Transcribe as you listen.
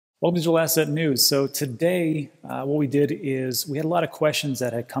Welcome to Digital Asset News. So today, what we did is we had a lot of questions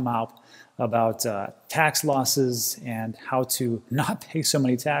that had come out about tax losses and how to not pay so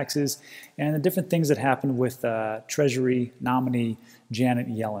many taxes and the different things that happened with Treasury nominee Janet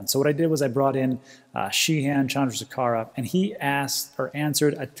Yellen. So what I did was I brought in Shehan Chandrasekera, and he asked or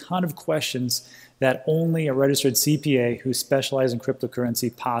answered a ton of questions that only a registered CPA who specializes in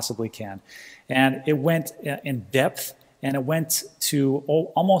cryptocurrency possibly can. And it went in depth. And it went to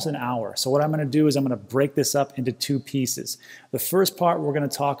almost an hour. So what I'm going to do is I'm going to break this up into two pieces. The first part, we're going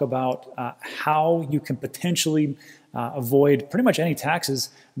to talk about how you can potentially avoid pretty much any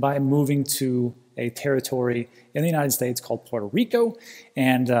taxes by moving to a territory in the United States called Puerto Rico,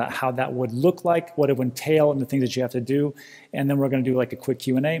 and how that would look like, what it would entail, and the things that you have to do. And then we're going to do like a quick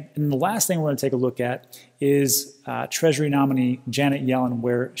Q&A. And the last thing we're going to take a look at is Treasury nominee Janet Yellen,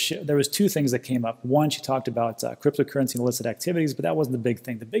 where there was two things that came up. One, she talked about cryptocurrency and illicit activities, but that wasn't the big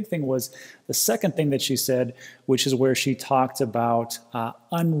thing. The big thing was the second thing that she said, which is where she talked about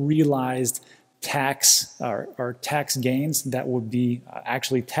unrealized tax or tax gains that would be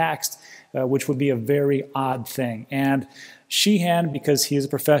actually taxed, which would be a very odd thing. And Shehan, because he is a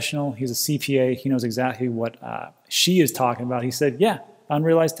professional, he's a CPA, he knows exactly what she is talking about. He said, yeah,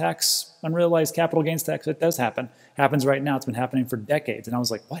 unrealized capital gains tax, it does happen. Happens right now. It's been happening for decades. And I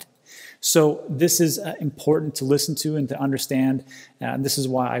was like, what? So this is important to listen to and to understand. And this is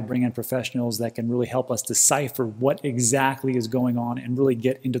why I bring in professionals that can really help us decipher what exactly is going on and really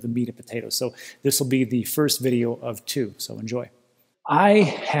get into the meat and potatoes. So this will be the first video of two. So enjoy. I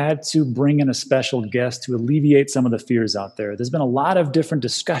had to bring in a special guest to alleviate some of the fears out there. There's been a lot of different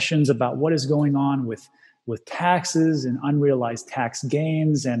discussions about what is going on with taxes and unrealized tax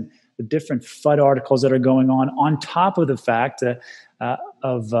gains and the different FUD articles that are going on top of the fact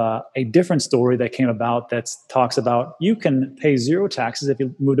of a different story that came about that talks about you can pay zero taxes if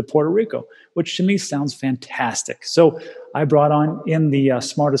you move to Puerto Rico, which to me sounds fantastic. So I brought on in the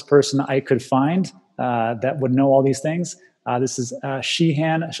smartest person I could find that would know all these things. This is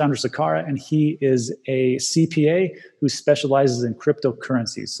Shehan Chandrasekera, and he is a CPA who specializes in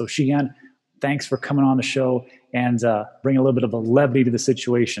cryptocurrencies. So Shehan, thanks for coming on the show and bringing a little bit of a levity to the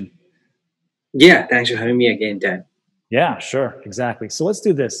situation. Yeah, thanks for having me again, Dan. Yeah, sure, exactly. So let's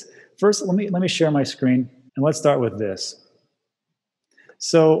do this. First, let me share my screen, and let's start with this.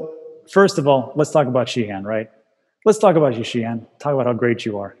 So first of all, let's talk about Shehan, right? Let's talk about you, Shehan. Talk about how great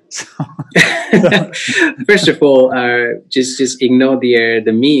you are. First of all, just ignore the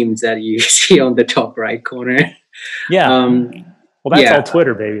memes that you see on the top right corner. Yeah. Well, that's all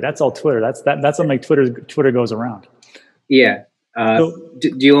Twitter, baby. That's all Twitter. That's what makes Twitter goes around. Yeah.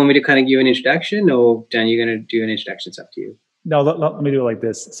 Do you want me to kind of give an introduction, or Dan, you're going to do an introduction? It's up to you. No, let me do it like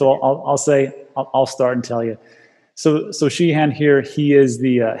this. So I'll start and tell you. So Shehan here, he is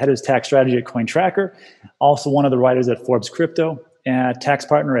the head of tax strategy at CoinTracker, also one of the writers at Forbes Crypto, and tax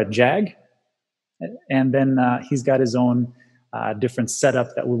partner at JAG. And then he's got his own different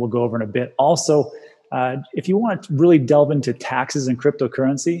setup that we will go over in a bit. Also, if you want to really delve into taxes and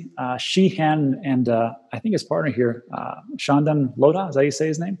cryptocurrency, Shehan and I think his partner here, Shandan Lodha, is that how you say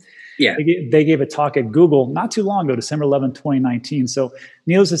his name? Yeah. They gave a talk at Google not too long ago, December 11, 2019. So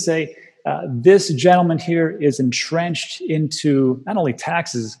needless to say, this gentleman here is entrenched into not only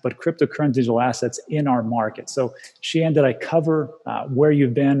taxes, but cryptocurrency digital assets in our market. So Shehan, did I cover where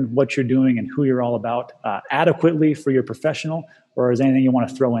you've been, what you're doing, and who you're all about adequately for your professional, or is there anything you want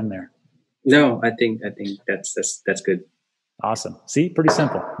to throw in there? No, I think that's good. Awesome. See, pretty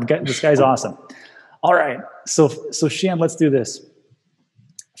simple. This guy's awesome. All right. So Shehan, let's do this.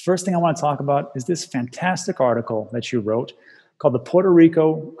 First thing I want to talk about is this fantastic article that you wrote called the Puerto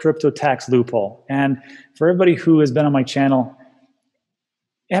Rico Crypto Tax Loophole. And for everybody who has been on my channel,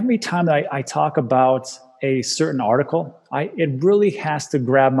 every time that I talk about a certain article, it really has to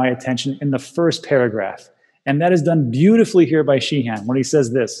grab my attention in the first paragraph. And that is done beautifully here by Shehan when he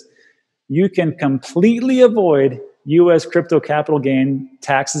says this: you can completely avoid U.S. crypto capital gain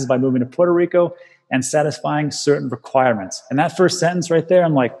taxes by moving to Puerto Rico and satisfying certain requirements. And that first sentence right there,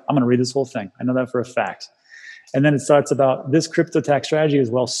 I'm like, I'm going to read this whole thing. I know that for a fact. And then it starts about this crypto tax strategy is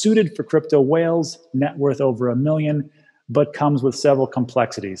well suited for crypto whales, net worth over $1 million, but comes with several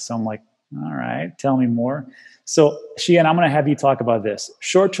complexities. So I'm like, all right, tell me more. So Shehan, I'm going to have you talk about this: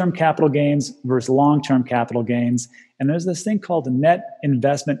 short-term capital gains versus long-term capital gains. And there's this thing called the net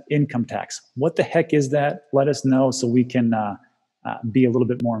investment income tax. What the heck is that? Let us know so we can be a little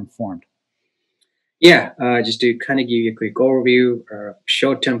bit more informed. Yeah, just to kind of give you a quick overview,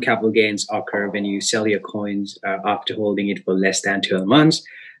 short-term capital gains occur when you sell your coins after holding it for less than 12 months.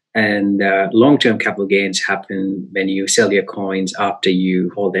 And long-term capital gains happen when you sell your coins after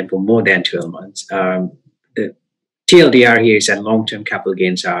you hold them for more than 12 months. The TLDR here is that long-term capital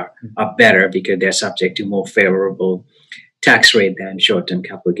gains are better because they're subject to more favorable tax rate than short-term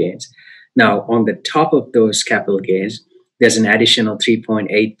capital gains. Now, on the top of those capital gains, there's an additional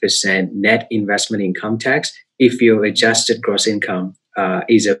 3.8% net investment income tax if your adjusted gross income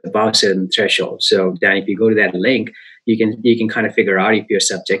is above a certain threshold. So then if you go to that link, you can kind of figure out if you're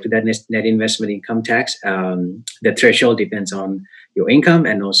subject to that net investment income tax. The threshold depends on your income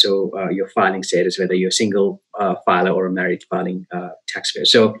and also your filing status, whether you're a single filer or a married filing taxpayer.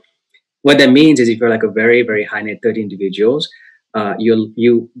 So what that means is if you're like a very, very high net worth individuals,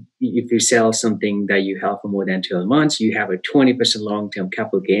 if you sell something that you held for more than 12 months, you have a 20% long-term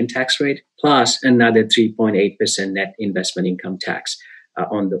capital gain tax rate plus another 3.8% net investment income tax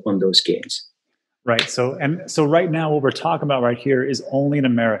on those gains. Right. So right now, what we're talking about right here is only in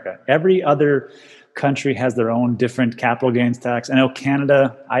America. Every other country has their own different capital gains tax. I know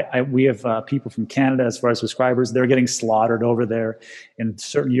Canada, we have people from Canada as far as subscribers. They're getting slaughtered over there. In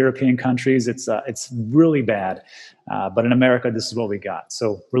certain European countries, it's really bad. But in America, this is what we got.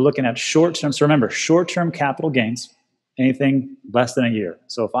 So we're looking at short-term. So remember, short-term capital gains, anything less than a year.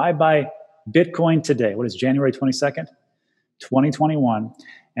 So if I buy Bitcoin today, what is January 22nd, 2021,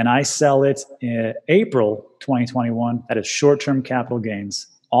 and I sell it in April 2021, that is short-term capital gains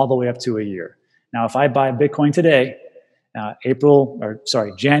all the way up to a year. Now, if I buy Bitcoin today,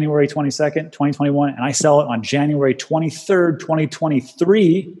 January 22nd, 2021, and I sell it on January 23rd,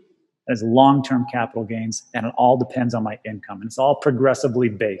 2023, that is long-term capital gains, and it all depends on my income. And it's all progressively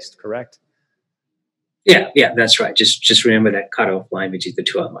based, correct? Yeah, that's right. Just remember that cutoff line, which is the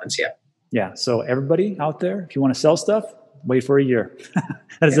 12 months, yeah. Yeah, so everybody out there, if you want to sell stuff, wait for a year.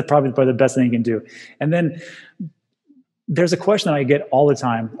 That is probably the best thing you can do. And then there's a question that I get all the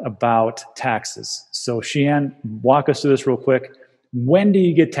time about taxes. So Shehan, walk us through this real quick. When do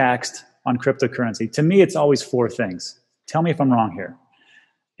you get taxed on cryptocurrency? To me, it's always four things. Tell me if I'm wrong here.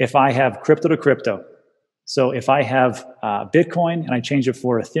 If I have crypto to crypto, so if I have Bitcoin and I change it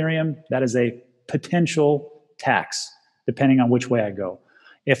for Ethereum, that is a potential tax, depending on which way I go.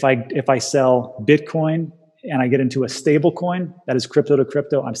 If I sell Bitcoin and I get into a stable coin, that is crypto to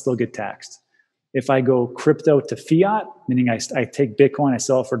crypto, I still get taxed. If I go crypto to fiat, meaning I take Bitcoin, I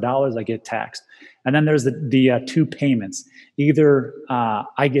sell it for dollars, I get taxed. And then there's the two payments. Either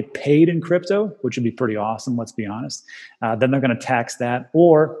I get paid in crypto, which would be pretty awesome, let's be honest. Then they're going to tax that,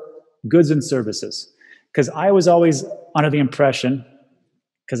 or goods and services. Because I was always under the impression,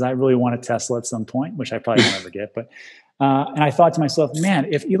 because I really want a Tesla at some point, which I probably won't ever get, but and I thought to myself, man,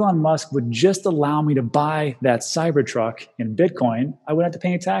 if Elon Musk would just allow me to buy that Cybertruck in Bitcoin, I wouldn't have to pay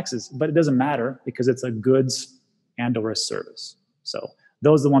any taxes. But it doesn't matter because it's a goods and or a service. So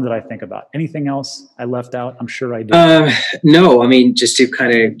those are the ones that I think about. Anything else I left out? I'm sure I did. No, I mean, just to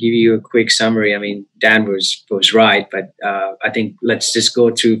kind of give you a quick summary, I mean, Dan was right, but I think let's just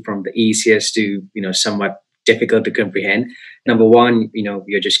go through from the easiest to, somewhat difficult to comprehend. Number one,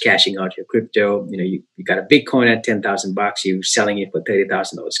 you're just cashing out your crypto. You got a Bitcoin at $10,000. You're selling it for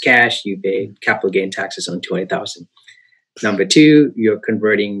 $30,000 cash. You pay capital gain taxes on $20,000. Number two, you're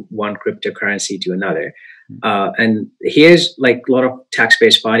converting one cryptocurrency to another. And here's like a lot of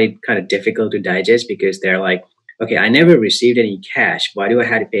taxpayers find it kind of difficult to digest because they're like, okay, I never received any cash. Why do I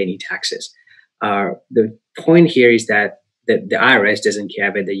have to pay any taxes? The point here is that the IRS doesn't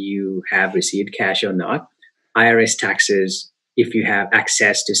care whether you have received cash or not. IRS taxes if you have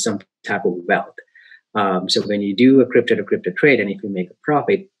access to some type of wealth. So when you do a crypto to crypto trade and if you make a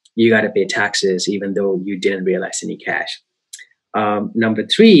profit, you got to pay taxes even though you didn't realize any cash. Number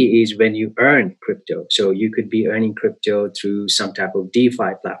three is when you earn crypto. So you could be earning crypto through some type of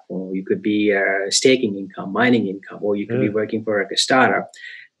DeFi platform. You could be staking income, mining income, or you could be working for a startup.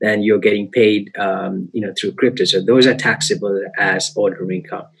 Then you're getting paid, through crypto. So those are taxable as ordinary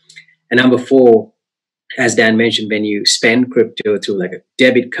income. And number four, as Dan mentioned, when you spend crypto through like a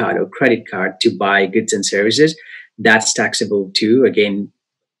debit card or credit card to buy goods and services, that's taxable too. Again,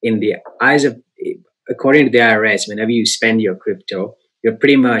 in the eyes of, according to the IRS, whenever you spend your crypto, you're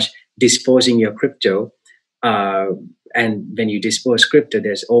pretty much disposing your crypto. And when you dispose crypto,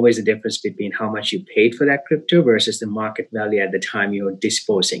 there's always a difference between how much you paid for that crypto versus the market value at the time you're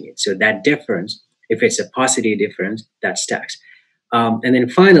disposing it. So that difference, if it's a positive difference, that's tax. And then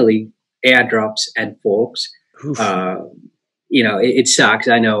finally, airdrops and forks. It sucks,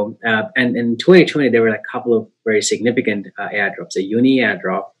 I know. And in 2020, there were like a couple of very significant airdrops, the Uni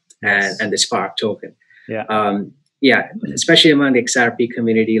airdrop and the Spark token. Yeah. Yeah, especially among the XRP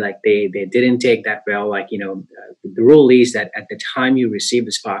community, like they didn't take that well. Like, the rule is that at the time you receive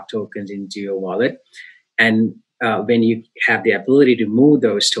the Spark tokens into your wallet, and when you have the ability to move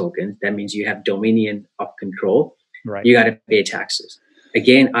those tokens, that means you have dominion of control. Right. You got to pay taxes.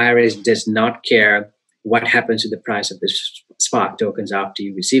 Again, IRS does not care what happens to the price of the Spark tokens after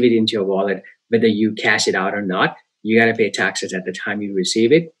you receive it into your wallet, whether you cash it out or not. You got to pay taxes at the time you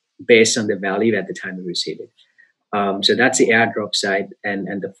receive it, based on the value at the time you receive it. So that's the airdrop side, and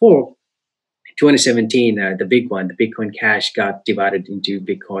the fork. 2017, the big one, the Bitcoin Cash got divided into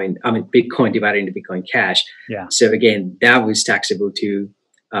Bitcoin. Bitcoin divided into Bitcoin Cash. Yeah. So again, that was taxable too,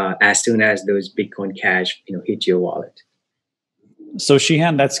 as soon as those Bitcoin Cash, hit your wallet. So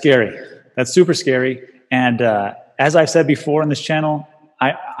Shehan, that's scary. That's super scary. And as I've said before on this channel,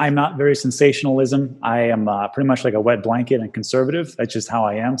 I'm not very sensationalism. I am pretty much like a wet blanket and conservative. That's just how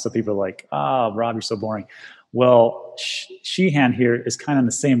I am. So people are like, "Oh, Rob, you're so boring." Well, Shehan here is kind of in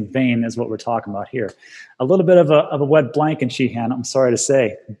the same vein as what we're talking about here. A little bit of a wet blanket, Shehan, I'm sorry to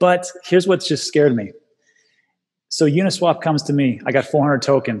say. But here's what just scared me. So Uniswap comes to me. I got 400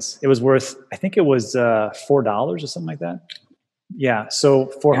 tokens. It was worth, I think it was $4 or something like that. Yeah, so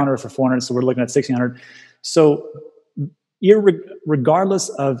 400 for 400. So we're looking at 1,600. So regardless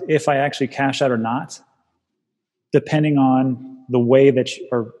of if I actually cash out or not, depending on the way that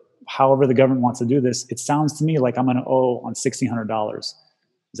or however the government wants to do this, it sounds to me like I'm going to owe on $1,600. Does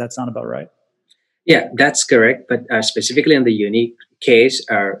that sound about right? Yeah, that's correct. But specifically on the unique case,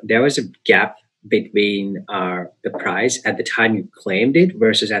 there was a gap between the price at the time you claimed it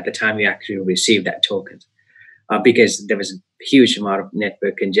versus at the time you actually received that token, because there was a huge amount of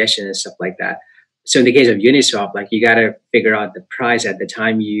network congestion and stuff like that. So in the case of Uniswap, like, you got to figure out the price at the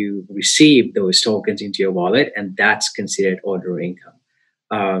time you receive those tokens into your wallet, and that's considered ordinary income.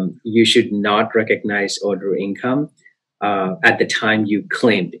 You should not recognize ordinary income at the time you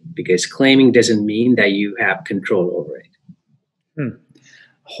claimed it, because claiming doesn't mean that you have control over it.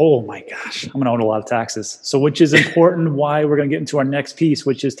 Oh my gosh, I'm going to owe a lot of taxes. So which is important why we're going to get into our next piece,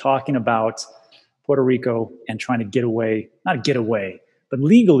 which is talking about Puerto Rico and trying to get away, not get away, but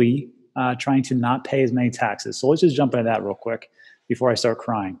legally trying to not pay as many taxes. So let's just jump into that real quick before I start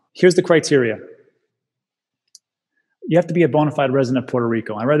crying. Here's the criteria. You have to be a bona fide resident of Puerto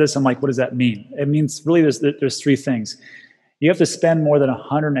Rico. I read this, I'm like, what does that mean? It means really there's three things. You have to spend more than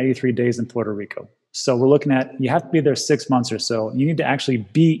 183 days in Puerto Rico. So we're looking at, you have to be there 6 months or so. You need to actually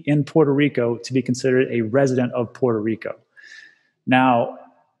be in Puerto Rico to be considered a resident of Puerto Rico. Now,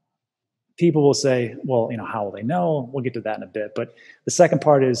 people will say, well, how will they know? We'll get to that in a bit. But the second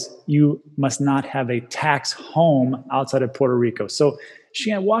part is you must not have a tax home outside of Puerto Rico. So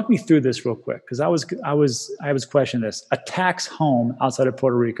Shehan, walk me through this real quick, because I was questioning this. A tax home outside of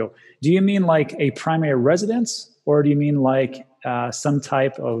Puerto Rico. Do you mean like a primary residence, or do you mean like some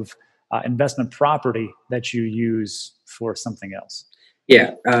type of investment property that you use for something else?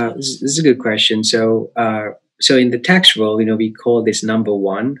 Yeah, this is a good question. So in the tax rule, we call this number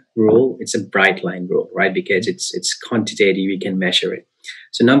one rule. It's a bright line rule, right? Because it's quantitative, we can measure it.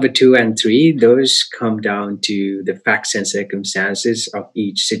 So number 2 and 3, those come down to the facts and circumstances of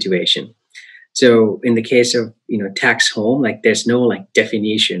each situation. So in the case of, tax home, like, there's no like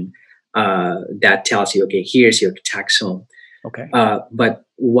definition that tells you, okay, here's your tax home. Okay. But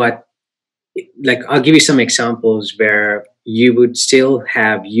I'll give you some examples where you would still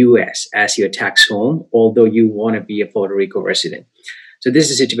have US as your tax home, although you want to be a Puerto Rico resident. So this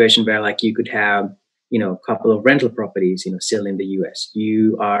is a situation where, like, you could have, a couple of rental properties, still in the US.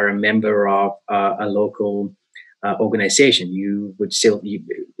 You are a member of a local organization. You would still,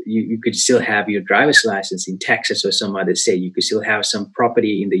 you could still have your driver's license in Texas or some other state. You could still have some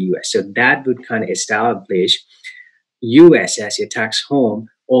property in the US. So that would kind of establish US as your tax home,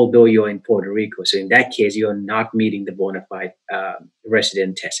 although you're in Puerto Rico. So in that case, you're not meeting the bona fide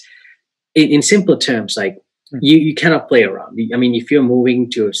resident test. In simple terms, like, you cannot play around. I mean, if you're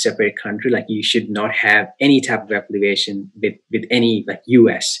moving to a separate country, like, you should not have any type of affiliation with any, like,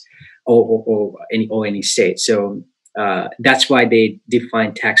 US or any state. So that's why they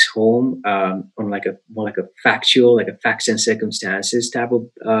define tax home on like a more like a factual, like a facts and circumstances type of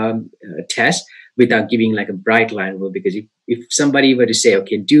test, without giving like a bright line rule. Because if somebody were to say,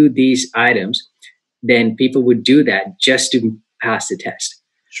 okay, do these items, then people would do that just to pass the test.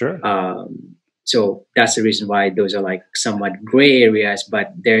 Sure. So that's the reason why those are like somewhat gray areas,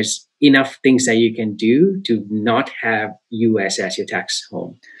 but there's enough things that you can do to not have US as your tax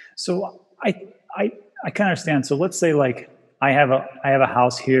home. So I can understand. So let's say, like, I have a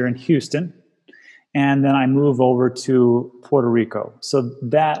house here in Houston, and then I move over to Puerto Rico. So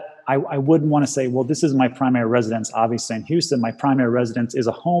that I wouldn't want to say, well, this is my primary residence. Obviously in Houston, my primary residence is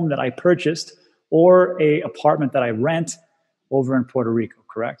a home that I purchased or a apartment that I rent over in Puerto Rico,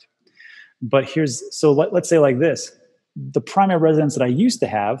 correct? But let's say like this, the primary residence that I used to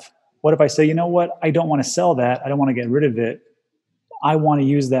have, what if I say, you know what, I don't want to sell that. I don't want to get rid of it. I want to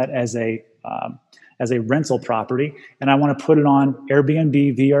use that as a rental property, and I want to put it on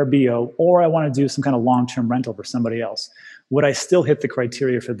Airbnb, VRBO, or I want to do some kind of long-term rental for somebody else. Would I still hit the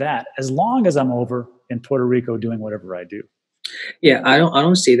criteria for that as long as I'm over in Puerto Rico doing whatever I do? Yeah, I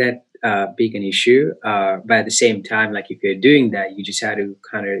don't see that big an issue. But at the same time, like if you're doing that, you just have to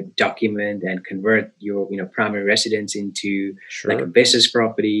kind of document and convert your primary residence into like a business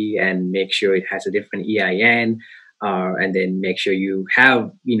property and make sure it has a different EIN. And then make sure you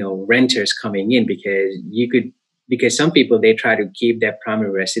have renters coming in, because some people, they try to keep their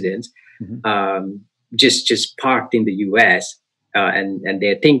primary residence just parked in the US. And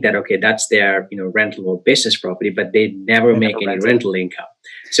they think that, okay, that's their, rental or business property, but they never make any rental income.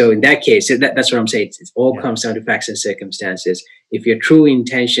 So in that case, that's what I'm saying. It all comes down to facts and circumstances. If your true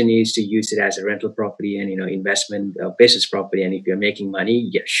intention is to use it as a rental property and, investment business property, and if you're making money,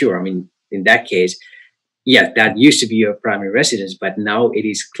 yeah, sure. I mean, in that case, yeah, that used to be your primary residence, but now it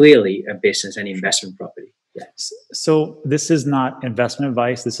is clearly a business and investment property. Yes. So this is not investment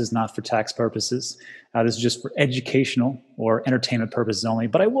advice. This is not for tax purposes. This is just for educational or entertainment purposes only.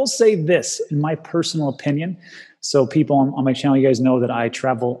 But I will say this, in my personal opinion. So people on my channel, you guys know that I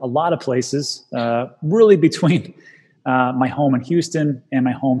travel a lot of places, really between my home in Houston and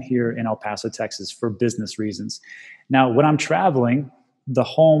my home here in El Paso, Texas, for business reasons. Now, when I'm traveling, the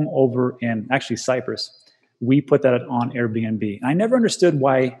home over in actually Cyprus, we put that on Airbnb. And I never understood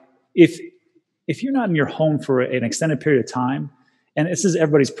why, if you're not in your home for an extended period of time, and this is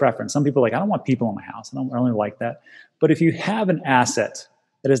everybody's preference. Some people are like, I don't want people in my house. I don't really like that. But if you have an asset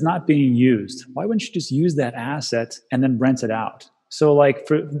that is not being used, why wouldn't you just use that asset and then rent it out? So like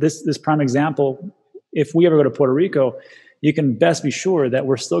for this prime example, if we ever go to Puerto Rico, you can best be sure that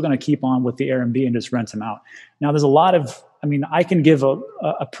we're still going to keep on with the Airbnb and just rent them out. Now, there's a lot of, I can give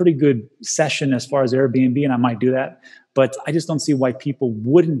a pretty good session as far as Airbnb, and I might do that, but I just don't see why people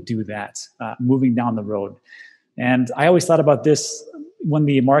wouldn't do that moving down the road. And I always thought about this when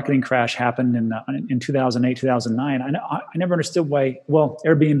the marketing crash happened in 2008, 2009. I never understood why, well,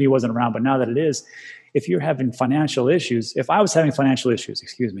 Airbnb wasn't around, but now that it is, if you're having financial issues, if I was having financial issues,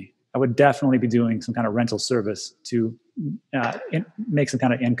 I would definitely be doing some kind of rental service to make some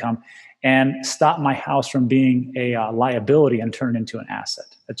kind of income and stop my house from being a liability and turn it into an asset.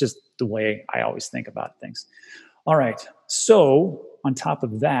 That's just the way I always think about things. All right. So on top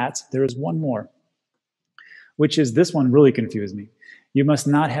of that, there is one more, which is this one really confused me. You must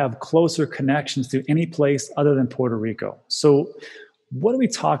not have closer connections to any place other than Puerto Rico. So what are we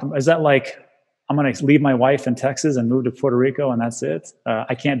talking about? Is that like, I'm going to leave my wife in Texas and move to Puerto Rico and that's it?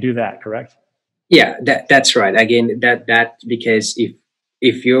 I can't do that, correct? Yeah, that's right. Again, that because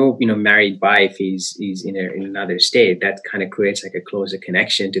if your married wife is in another state, that kind of creates like a closer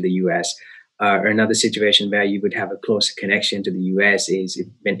connection to the U.S. Another situation where you would have a closer connection to the U.S. is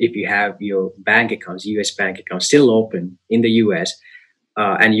if you have your bank accounts, U.S. bank accounts still open in the U.S.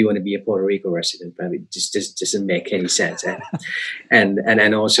 And you want to be a Puerto Rico resident, but it just doesn't make any sense.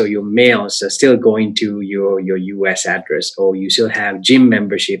 And also your mails are still going to your U.S. address, or you still have gym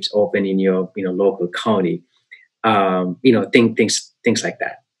memberships open in your local county. Things like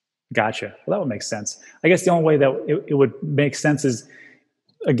that. Gotcha. Well, that would make sense. I guess the only way that it would make sense is,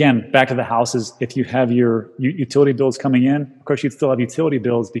 again, back to the houses. If you have your utility bills coming in, of course, you'd still have utility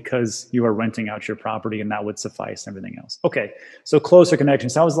bills because you are renting out your property, and that would suffice and everything else. Okay, so closer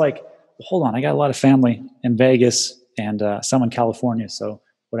connections. I was like, well, hold on, I got a lot of family in Vegas and some in California. So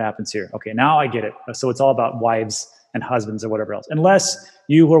what happens here? Okay, now I get it. So it's all about wives and husbands or whatever else. Unless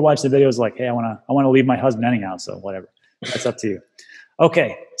you who are watching the videos like, hey, I want to leave my husband anyhow. So whatever, that's up to you.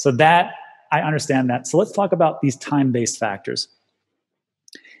 Okay, so that I understand that. So let's talk about these time-based factors.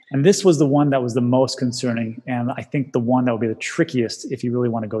 And this was the one that was the most concerning, and I think the one that would be the trickiest if you really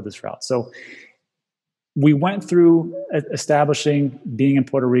want to go this route. So we went through establishing being in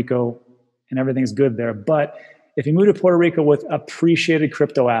Puerto Rico, and everything's good there. But if you move to Puerto Rico with appreciated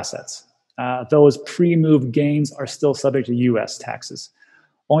crypto assets, those pre-move gains are still subject to U.S. taxes.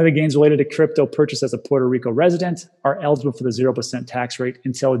 Only the gains related to crypto purchased as a Puerto Rico resident are eligible for the 0% tax rate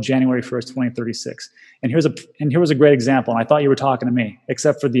until January 1st, 2036. And here was a great example, and I thought you were talking to me,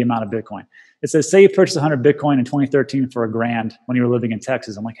 except for the amount of Bitcoin. It says, say you purchased 100 Bitcoin in 2013 for $1,000 when you were living in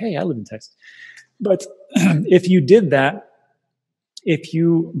Texas. I'm like, hey, I live in Texas. But if you did that, if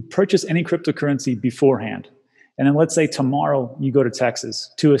you purchase any cryptocurrency beforehand, And then let's say tomorrow you go to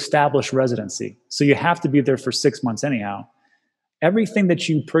Texas to establish residency. So you have to be there for 6 months anyhow. Everything that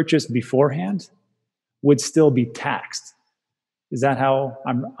you purchased beforehand would still be taxed. Is that how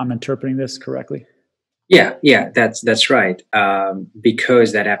I'm interpreting this correctly? Yeah, that's right.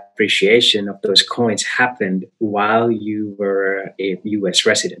 Because that appreciation of those coins happened while you were a U.S.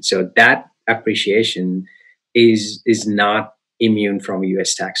 resident, so that appreciation is not immune from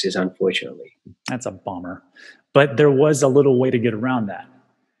U.S. taxes, unfortunately. That's a bummer. But there was a little way to get around that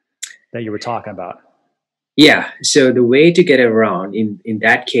you were talking about. Yeah. So the way to get around in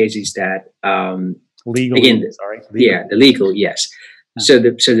that case is that legal. Again, sorry. Legal. Yeah, the legal. Yes. So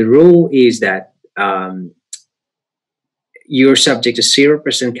the rule is that you're subject to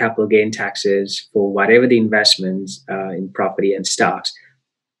 0% capital gain taxes for whatever the investments in property and stocks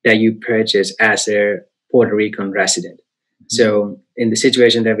that you purchase as a Puerto Rican resident. So in the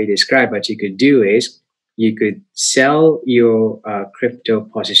situation that we described, what you could do is you could sell your crypto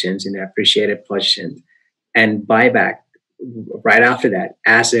positions in appreciated positions and buy back right after that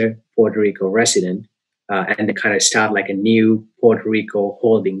as a Puerto Rico resident and then kind of start like a new Puerto Rico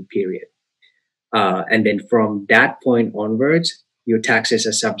holding period. And then from that point onwards, your taxes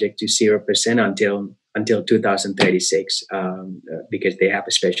are subject to 0% until 2036 because they have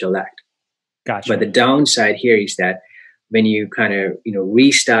a special act. Gotcha. But the downside here is that when you kind of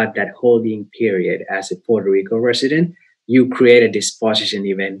restart that holding period as a Puerto Rico resident, you create a disposition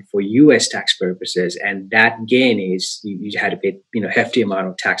event for U.S. tax purposes, and that gain is you had to pay hefty amount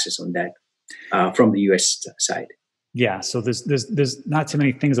of taxes on that from the U.S. side. Yeah, so there's not too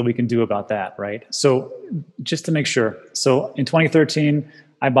many things that we can do about that, right? So just to make sure, so in 2013,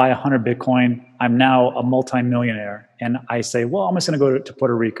 I buy 100 Bitcoin. I'm now a multimillionaire, and I say, well, I'm just going to go to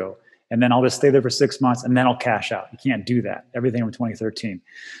Puerto Rico, and then I'll just stay there for 6 months, and then I'll cash out. You can't do that. Everything from 2013.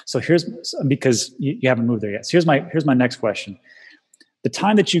 So because you haven't moved there yet. So here's my next question. The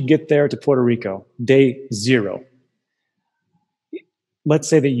time that you get there to Puerto Rico, day 0. Let's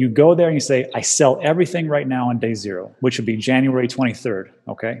say that you go there and you say, I sell everything right now on day 0, which would be January 23rd,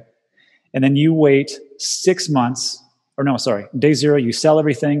 okay? And then you wait 6 months, or no, sorry, day 0, you sell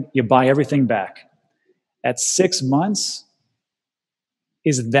everything, you buy everything back. At 6 months,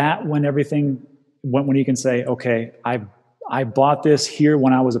 is that when when you can say, okay, I bought this here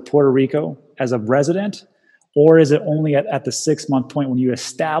when I was in Puerto Rico as a resident, or is it only at the 6 month point when you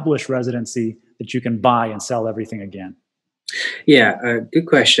establish residency that you can buy and sell everything again? Yeah, good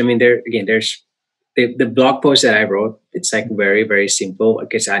question. I mean, there's the blog post that I wrote. It's like very, very simple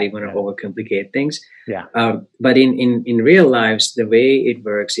because I didn't want to overcomplicate things. Yeah. But in real lives, the way it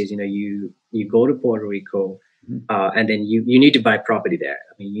works is, you go to Puerto Rico, and then you need to buy property there.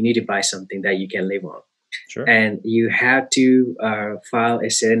 I mean, you need to buy something that you can live on. Sure. And you have to file a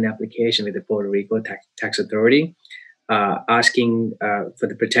certain application with the Puerto Rico tax authority, asking for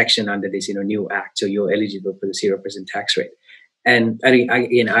the protection under this new act, so you're eligible for the 0% tax rate. And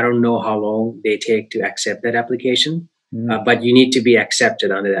again, I don't know how long they take to accept that application, but you need to be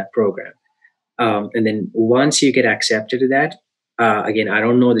accepted under that program. And then once you get accepted to that, again, I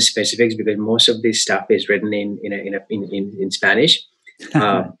don't know the specifics because most of this stuff is written in Spanish.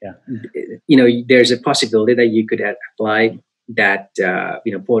 There's a possibility that you could apply that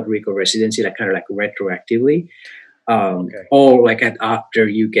Puerto Rico residency like retroactively. Or like after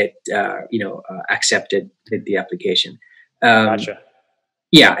you get accepted with the application. Gotcha.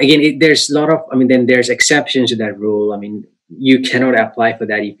 Yeah, again, there's a lot of, then there's exceptions to that rule. I mean, you cannot apply for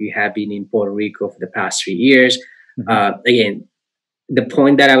that if you have been in Puerto Rico for the past 3 years. Again, the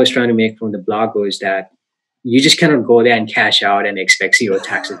point that I was trying to make from the blog was that you just cannot go there and cash out and expect 0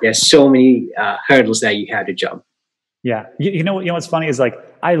 taxes. There's so many hurdles that you have to jump. Yeah. You know what's funny is like,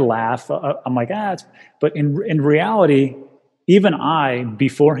 I laugh. I'm like, but in reality, even I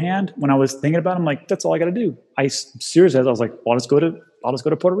beforehand, when I was thinking about it, I'm like, that's all I got to do. I seriously, I was like, well, I'll just go to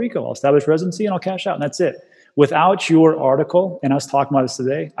Puerto Rico. I'll establish residency and I'll cash out, and that's it. Without your article and us talking about this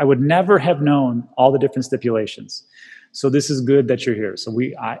today, I would never have known all the different stipulations. So this is good that you're here. So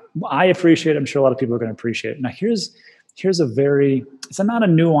I appreciate it. I'm sure a lot of people are going to appreciate it. Now here's it's not a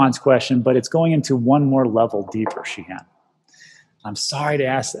nuanced question, but it's going into one more level deeper, Shehan. I'm sorry to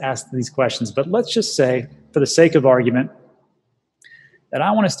ask these questions, but let's just say, for the sake of argument, that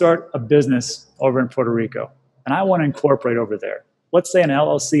I want to start a business over in Puerto Rico, and I want to incorporate over there. Let's say an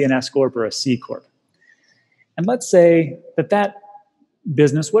LLC, an S Corp, or a C Corp. And let's say that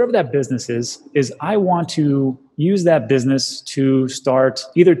business, whatever that business is I want to use that business to start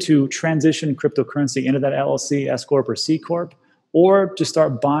either to transition cryptocurrency into that LLC, S Corp, or C Corp, or to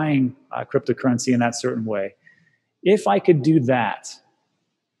start buying cryptocurrency in that certain way. If I could do that,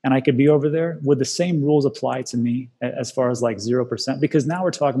 and I could be over there, would the same rules apply to me as far as like 0%? Because now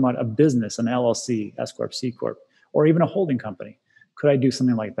we're talking about a business, an LLC, S Corp, C Corp, or even a holding company. Could I do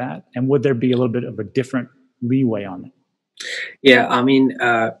something like that? And would there be a little bit of a different leeway on it? Yeah, I mean,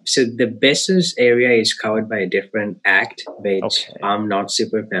 so the business area is covered by a different act, which I'm not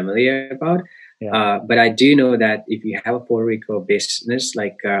super familiar about. Yeah. But I do know that if you have a Puerto Rico business,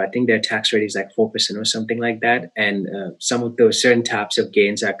 like I think their tax rate is like 4% or something like that. And some of those certain types of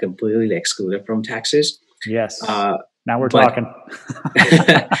gains are completely excluded from taxes. Yes. Now we're talking.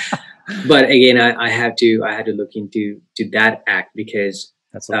 But again, I had to look into that act because,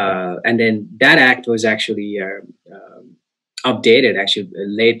 and then that act was actually updated actually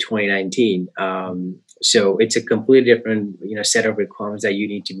late 2019. So it's a completely different, set of requirements that you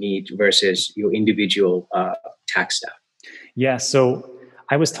need to meet versus your individual tax stuff. Yeah. So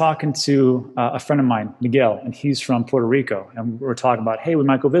I was talking to a friend of mine, Miguel, and he's from Puerto Rico, and we're talking about, hey, we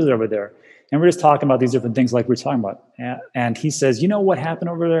might go visit over there. And we're just talking about these different things like we're talking about. And he says, you know what happened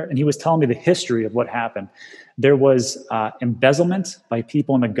over there? And he was telling me the history of what happened. There was embezzlement by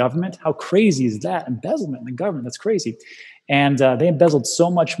people in the government. How crazy is that? Embezzlement in the government, that's crazy. And they embezzled so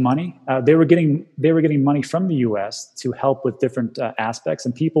much money. They were getting money from the U.S. to help with different aspects.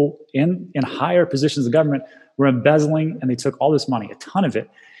 And people in higher positions of government were embezzling, and they took all this money, a ton of it.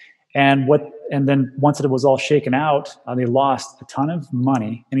 And then once it was all shaken out, they lost a ton of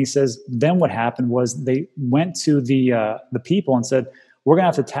money. And he says, then what happened was they went to the people and said, we're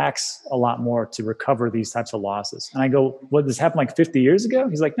going to have to tax a lot more to recover these types of losses. And I go, what, this happened like 50 years ago?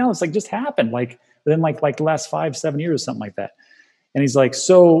 He's like, no, it's like just happened like within like the last 5-7 years or something like that. And he's like,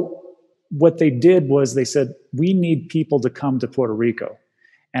 so what they did was they said, we need people to come to Puerto Rico.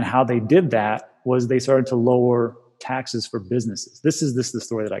 And how they did that was they started to lower taxes for businesses. This is the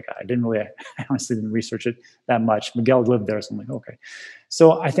story that I got. I honestly didn't research it that much. Miguel lived there, so I'm like, okay.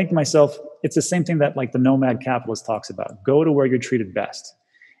 So I think to myself, it's the same thing that like the nomad capitalist talks about. Go to where you're treated best.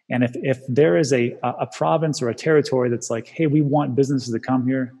 And if there is a province or a territory that's like, hey, we want businesses to come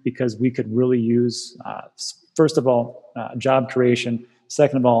here because we could really use, first of all, job creation.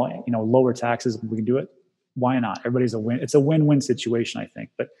 Second of all, lower taxes. We can do it. Why not? Everybody's a win. It's a win-win situation, I think.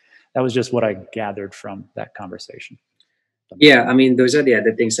 But that was just what I gathered from that conversation. Yeah, I mean, those are the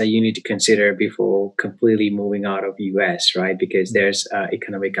other things that you need to consider before completely moving out of US, right? Because there's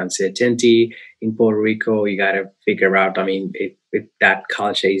economic uncertainty in Puerto Rico. You got to figure out, I mean, if that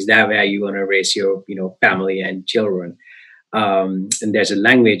culture is that way, you want to raise your, family and children. And there's a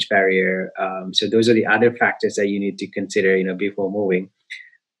language barrier. So those are the other factors that you need to consider, before moving.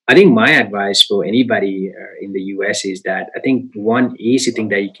 I think my advice for anybody in the US is that I think one easy thing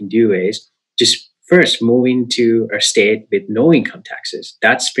that you can do is just first move into a state with no income taxes.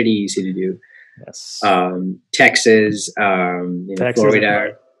 That's pretty easy to do. Yes. Texas, Texas,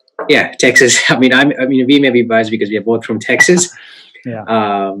 Florida. Yeah, Texas. I mean, we may be biased because we are both from Texas.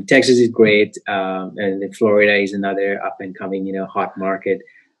 Yeah. Texas is great, and Florida is another up and coming, hot market.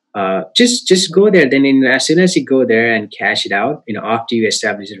 Just go there. Then as soon as you go there and cash it out, after you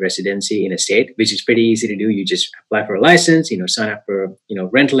establish a residency in a state, which is pretty easy to do, you just apply for a license, sign up for,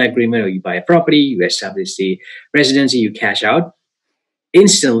 rental agreement, or you buy a property, you establish the residency, you cash out.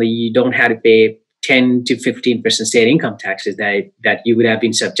 Instantly, you don't have to pay 10 to 15% state income taxes that you would have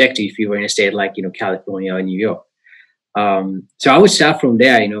been subject to if you were in a state like, California or New York. So I would start from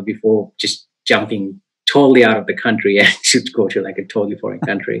there, before just jumping totally out of the country and to go to like a totally foreign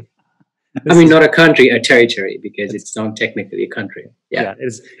country. I mean, not a country, a territory, because it's not technically a country. Yeah,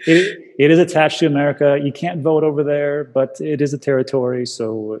 it is attached to America. You can't vote over there, but it is a territory,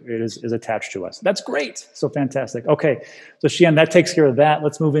 so it is attached to us. That's great. So fantastic. Okay, so Shehan, that takes care of that.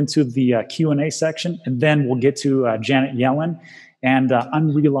 Let's move into the Q&A section, and then we'll get to Janet Yellen and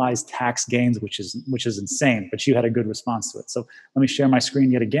unrealized tax gains, which is insane. But you had a good response to it. So let me share my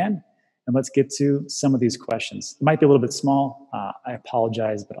screen yet again. And let's get to some of these questions. It might be a little bit small. I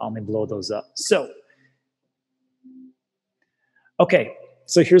apologize, but I'll only blow those up. So, okay.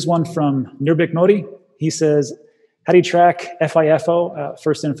 So here's one from Nirbik Modi. He says, how do you track FIFO,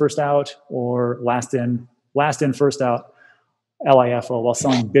 first in, first out, or last in, first out, LIFO, while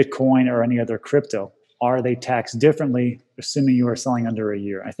selling Bitcoin or any other crypto? Are they taxed differently, assuming you are selling under a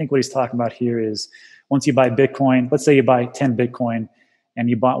year? I think what he's talking about here is once you buy Bitcoin, let's say you buy 10 Bitcoin, and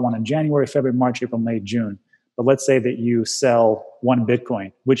you bought one in January, February, March, April, May, June. But let's say that you sell one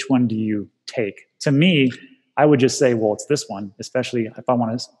Bitcoin. Which one do you take? To me, I would just say, well, it's this one, especially if I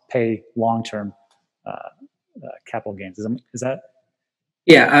want to pay long-term capital gains. Is that?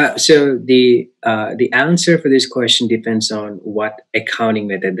 Yeah. So the answer for this question depends on what accounting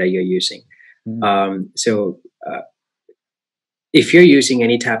method that you're using. Mm-hmm. if you're using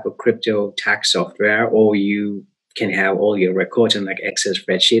any type of crypto tax software, or you can have all your records in like Excel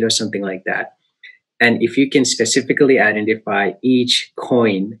spreadsheet or something like that, and if you can specifically identify each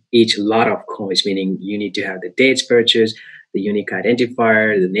coin, each lot of coins, meaning you need to have the dates purchased, the unique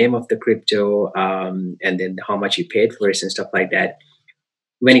identifier, the name of the crypto, and then how much you paid for it and stuff like that.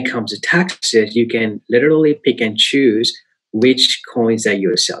 When it comes to taxes, you can literally pick and choose which coins that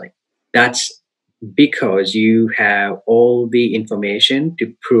you're selling. That's because you have all the information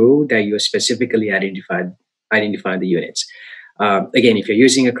to prove that you're specifically identifying the units. Again, if you're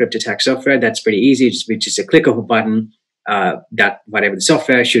using a crypto tax software, that's pretty easy. Which is a click of a button, that whatever the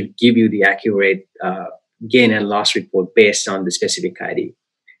software should give you the accurate gain and loss report based on the specific ID.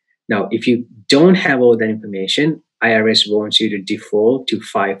 Now, if you don't have all that information, IRS wants you to default to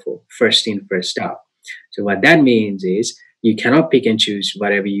FIFO, first in, first out. So what that means is you cannot pick and choose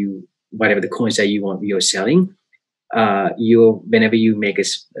whatever the coins that you're selling. Whenever you make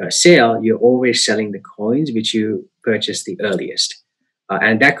a sale, you're always selling the coins which you purchased the earliest.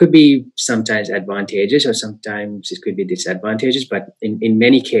 And that could be sometimes advantageous, or sometimes it could be disadvantageous. But in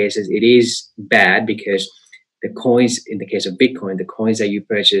many cases, it is bad, because the coins, in the case of Bitcoin, the coins that you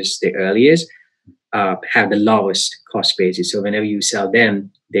purchase the earliest have the lowest cost basis. So whenever you sell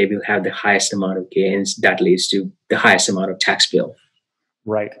them, they will have the highest amount of gains. That leads to the highest amount of tax bill.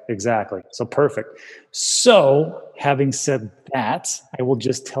 Right, exactly. So perfect. So having said that, I will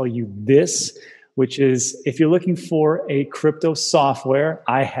just tell you this, which is, if you're looking for a crypto software,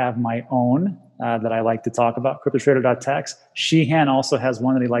 I have my own that I like to talk about, CryptoTrader.tax. Shehan also has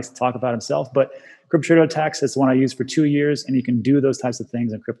one that he likes to talk about himself, but CryptoTrader.tax is the one I use for 2 years, and you can do those types of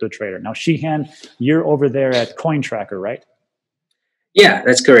things in CryptoTrader. Now, Shehan, you're over there at CoinTracker, right? Yeah,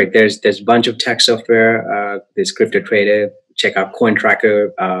 that's correct. There's a bunch of tax software. There's CryptoTrader. Check out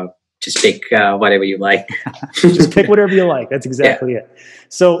CoinTracker. Just pick whatever you like. Just pick whatever you like. That's exactly it.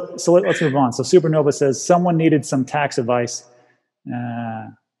 So let's move on. So Supernova says someone needed some tax advice. No,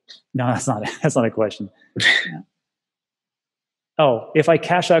 that's not a question. Oh, if I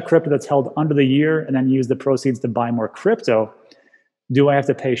cash out crypto that's held under the year and then use the proceeds to buy more crypto, do I have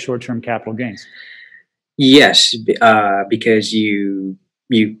to pay short-term capital gains? Yes, because you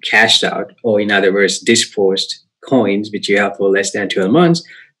cashed out, or in other words, disposed coins which you have for less than 12 months.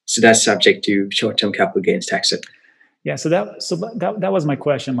 So that's subject to short-term capital gains tax. Yeah, so that was my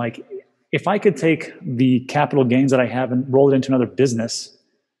question. Like, if I could take the capital gains that I have and roll it into another business,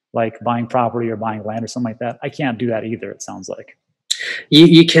 like buying property or buying land or something like that, I can't do that either, it sounds like.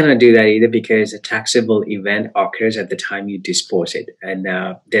 You cannot do that either, because a taxable event occurs at the time you dispose it, and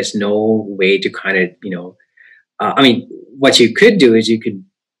there's no way to kind of, I mean, what you could do is you could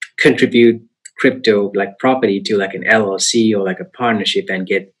contribute crypto like property to like an LLC or like a partnership and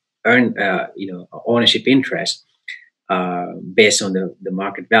earn ownership interest based on the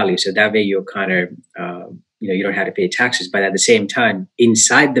market value. So that way you're kind of you don't have to pay taxes, but at the same time,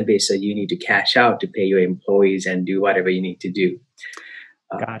 inside the business, you need to cash out to pay your employees and do whatever you need to do.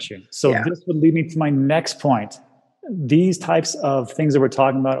 Gotcha. So this would lead me to my next point. These types of things that we're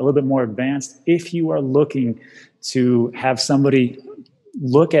talking about, a little bit more advanced, if you are looking to have somebody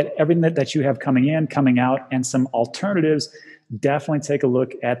look at everything that you have coming in, coming out, and some alternatives, definitely take a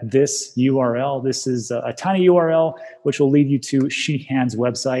look at this URL. This is a tiny URL, which will lead you to Shehan's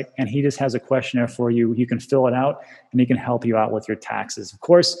website, and he just has a questionnaire for you. You can fill it out, and he can help you out with your taxes. Of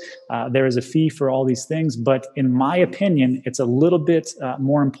course, there is a fee for all these things, but in my opinion, it's a little bit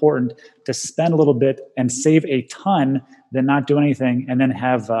more important to spend a little bit and save a ton than not do anything, and then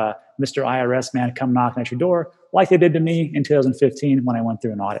have Mr. IRS man come knocking at your door, like they did to me in 2015 when I went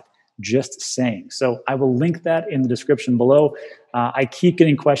through an audit. Just saying. So I will link that in the description below. I keep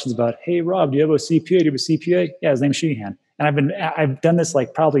getting questions about, hey, Rob, do you have a CPA? Do you have a CPA? Yeah, his name's Shehan. And I've done this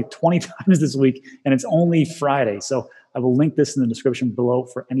like probably 20 times this week, and it's only Friday. So I will link this in the description below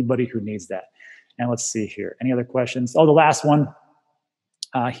for anybody who needs that. And let's see here. Any other questions? Oh, the last one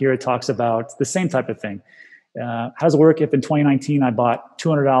here, it talks about the same type of thing. How does it work if in 2019 I bought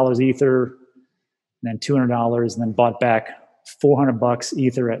 $200 Ether, and then $200, and then bought back $400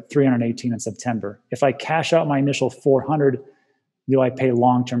 Ether at 318 in September? If I cash out my initial 400, do I pay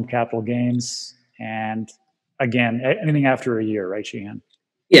long-term capital gains? And again, anything after a year, right, Shehan?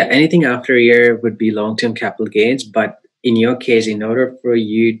 Yeah, anything after a year would be long-term capital gains. But in your case, in order for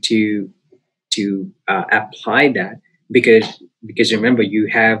you to apply that, because remember, you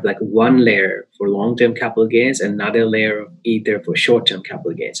have like one layer for long-term capital gains, another layer of Ether for short-term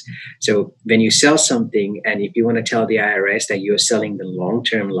capital gains. So when you sell something, and if you want to tell the IRS that you're selling the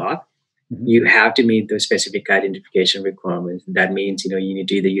long-term lot, you have to meet those specific identification requirements. That means, you need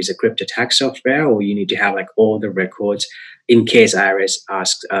to either use a crypto tax software, or you need to have like all the records in case IRS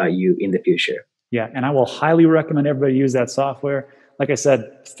asks you in the future. Yeah, and I will highly recommend everybody use that software. Like I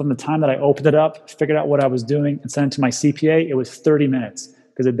said, from the time that I opened it up, figured out what I was doing, and sent it to my CPA, it was 30 minutes,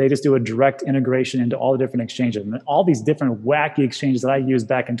 because they just do a direct integration into all the different exchanges. And all these different wacky exchanges that I used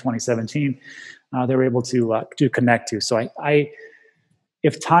back in 2017, they were able to connect to. So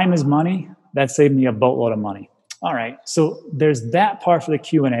if time is money, that saved me a boatload of money. All right, so there's that part for the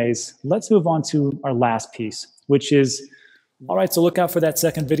Q&As. Let's move on to our last piece, which is, all right, so look out for that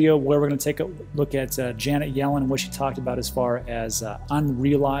second video where we're going to take a look at Janet Yellen and what she talked about as far as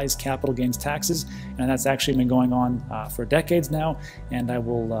unrealized capital gains taxes. And that's actually been going on for decades now. And I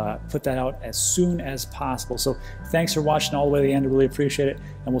will put that out as soon as possible. So thanks for watching all the way to the end. I really appreciate it.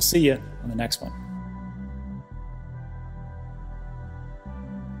 And we'll see you on the next one.